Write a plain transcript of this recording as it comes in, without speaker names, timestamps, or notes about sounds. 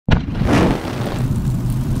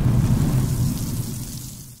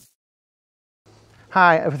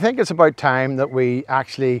Hi, I think it's about time that we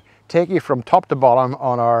actually take you from top to bottom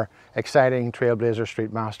on our exciting Trailblazer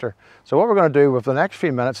Streetmaster. So what we're going to do with the next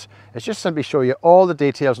few minutes is just simply show you all the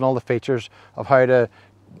details and all the features of how to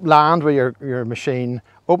land with your machine,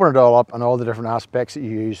 open it all up, and all the different aspects that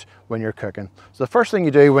you use when you're cooking. So the first thing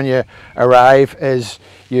you do when you arrive is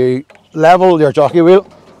you level your jockey wheel,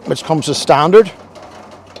 which comes as standard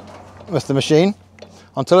with the machine,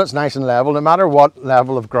 until it's nice and level, no matter what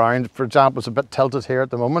level of ground. For example, it's a bit tilted here at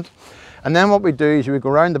the moment. And then what we do is we go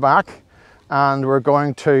around the back and we're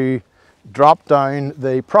going to drop down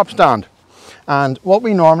the prop stand. And what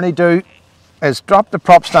we normally do is drop the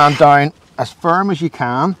prop stand down as firm as you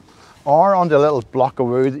can, or onto a little block of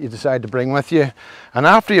wood that you decide to bring with you. And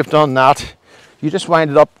after you've done that, you just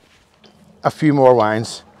wind it up a few more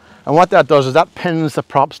winds. And what that does is that pins the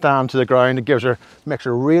prop stand to the ground. It makes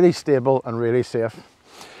her really stable and really safe.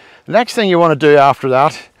 The next thing you want to do after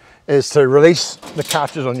that is to release the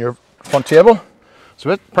catches on your front table.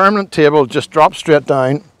 So with permanent table, just drop straight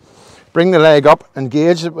down, bring the leg up,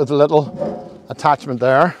 engage it with a little attachment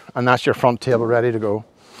there, and that's your front table ready to go.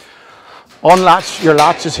 Unlatch your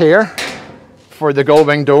latches here for the gull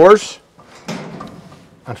wing doors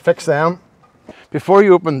and fix them. Before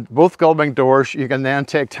you open both gull wing doors, you can then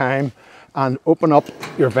take time and open up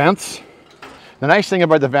your vents. The nice thing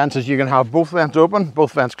about the vents is you can have both vents open,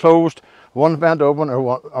 both vents closed, one vent open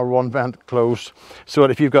or one vent closed, so that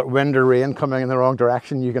if you've got wind or rain coming in the wrong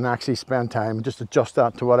direction, you can actually spend time and just adjust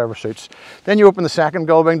that to whatever suits. Then you open the second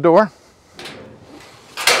gull wing door.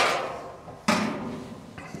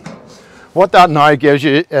 What that now gives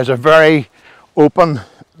you is a very open,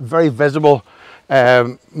 very visible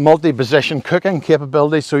multi-position cooking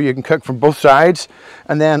capability, so you can cook from both sides.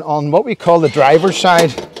 And then on what we call the driver's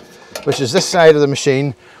side, which is this side of the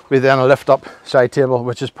machine, we then lift up side table,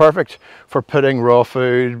 which is perfect for putting raw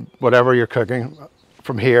food, whatever you're cooking,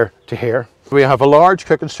 from here to here. We have a large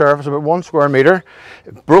cooking surface, about 1 square meter,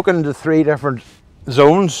 broken into 3 different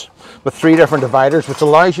zones with 3 different dividers, which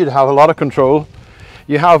allows you to have a lot of control.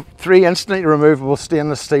 You have 3 instantly removable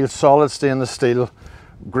stainless steel, solid stainless steel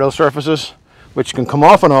grill surfaces, which can come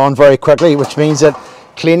off and on very quickly, which means that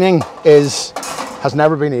cleaning has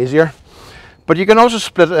never been easier. But you can also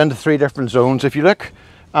split it into 3 different zones. If you look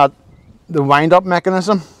at the wind-up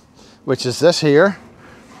mechanism, which is this here,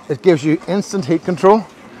 it gives you instant heat control,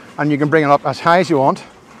 and you can bring it up as high as you want.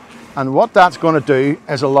 And what that's going to do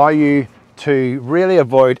is allow you to really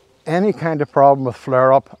avoid any kind of problem with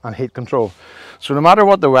flare-up and heat control. So no matter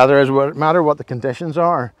what the weather is, no matter what the conditions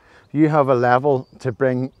are, you have a level to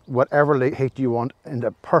bring whatever heat you want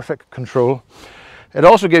into perfect control. It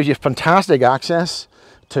also gives you fantastic access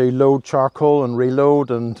to load charcoal and reload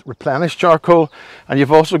and replenish charcoal. And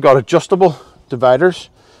you've also got adjustable dividers,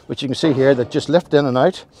 which you can see here, that just lift in and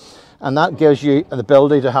out. And that gives you the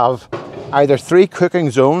ability to have either 3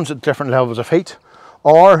 cooking zones at different levels of heat,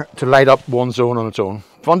 or to light up one zone on its own.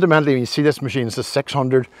 Fundamentally, when you see this machine, it's a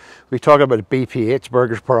 600. We talk about BPH,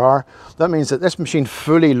 burgers per hour. That means that this machine,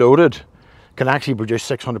 fully loaded, can actually produce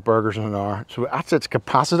 600 burgers in an hour. So that's its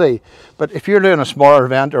capacity. But if you're doing a smaller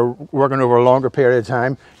event or working over a longer period of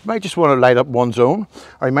time, you might just want to light up one zone,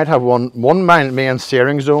 or you might have one main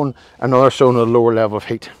searing zone, another zone at a lower level of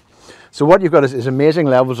heat. So what you've got is amazing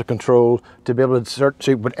levels of control to be able to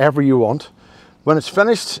suit whatever you want. When it's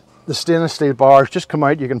finished, the stainless steel bars just come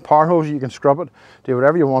out. You can power hose it, you can scrub it, do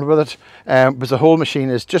whatever you want with it. But the whole machine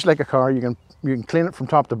is just like a car. You can clean it from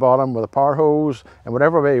top to bottom with a power hose in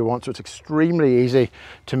whatever way you want. So it's extremely easy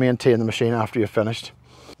to maintain the machine after you've finished.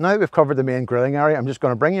 Now that we've covered the main grilling area, I'm just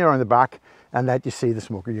going to bring you around the back and let you see the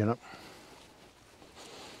smoker unit.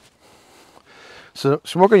 So the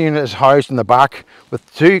smoker unit is housed in the back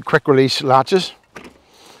with 2 quick release latches,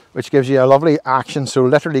 which gives you a lovely action. So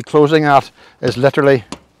literally closing that is literally,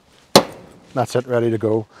 that's it, ready to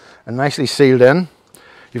go, and nicely sealed in.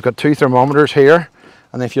 You've got 2 thermometers here,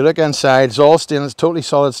 and if you look inside, it's all stainless, totally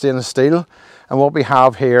solid stainless steel. And what we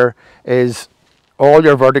have here is all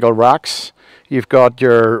your vertical racks. You've got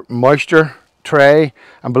your moisture tray,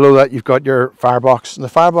 and below that you've got your firebox. And the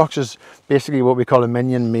firebox is basically what we call a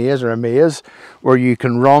minion maze, or a maze, where you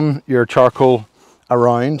can run your charcoal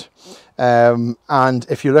around. And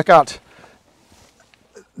if you look at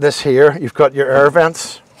this here, you've got your air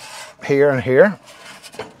vents here and here,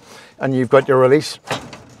 and you've got your release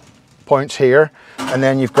points here, and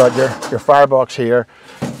then you've got your firebox here.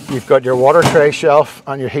 You've got your water tray shelf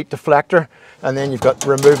and your heat deflector, and then you've got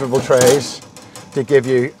removable trays to give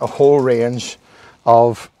you a whole range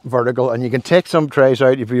of vertical. And you can take some trays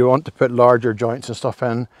out if you want to put larger joints and stuff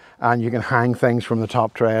in, and you can hang things from the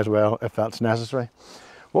top tray as well if that's necessary.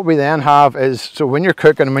 What we then have is, so when you're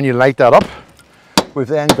cooking and when you light that up, We've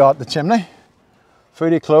then got the chimney,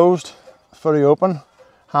 fully closed, fully open,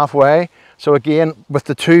 halfway. So again, with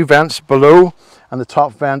the two vents below and the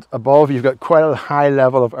top vent above, you've got quite a high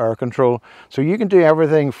level of air control. So you can do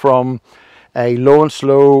everything from a low and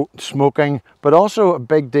slow smoking, but also a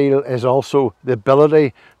big deal is also the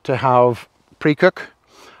ability to have pre-cook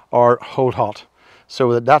or hold hot.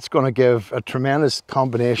 So that's going to give a tremendous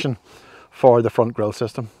combination for the front grille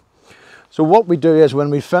system. So what we do is when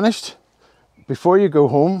we've finished, before you go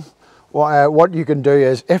home, what you can do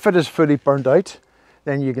is, if it is fully burnt out,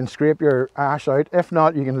 then you can scrape your ash out. If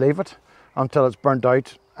not, you can leave it until it's burnt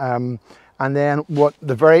out. And then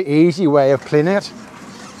the very easy way of cleaning it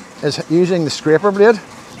is using the scraper blade.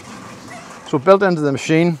 So built into the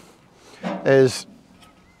machine is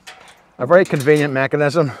a very convenient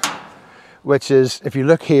mechanism, which is, if you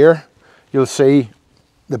look here, you'll see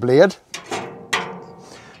the blade,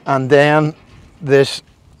 and then this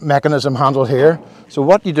mechanism handle here. So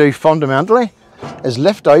what you do fundamentally is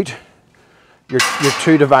lift out your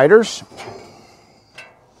two dividers,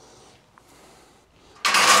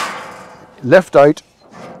 lift out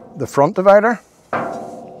the front divider,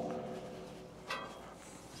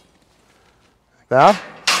 like that,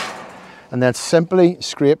 and then simply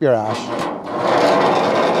scrape your ash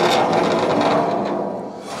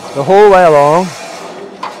the whole way along,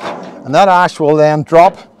 and that ash will then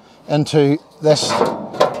drop into this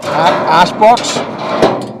ash box,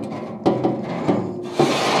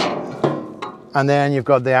 and then you've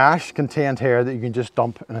got the ash contained here that you can just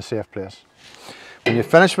dump in a safe place. When you're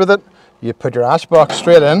finished with it, you put your ash box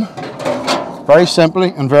straight in, very simply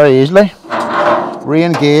and very easily,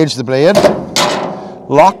 re-engage the blade,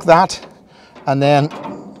 lock that, and then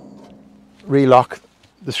relock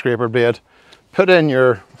the scraper blade. Put in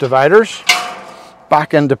your dividers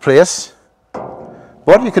back into place.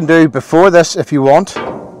 What you can do before this, if you want,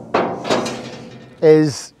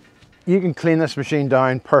 is you can clean this machine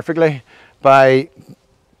down perfectly by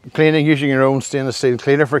cleaning using your own stainless steel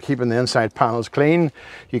cleaner for keeping the inside panels clean.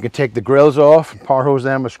 You can take the grills off, power hose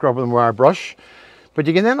them with scrub and wire brush. But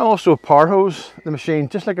you can then also power hose the machine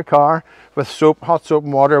just like a car with soap, hot soap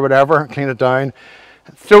and water or whatever, clean it down.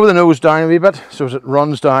 Throw the nose down a wee bit so as it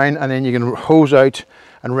runs down, and then you can hose out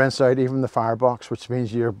and rinse out even the firebox, which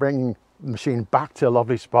means you're bringing the machine back to a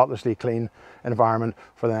lovely spotlessly clean environment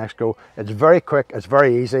for the next go. It's very quick, it's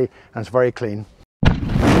very easy, and it's very clean.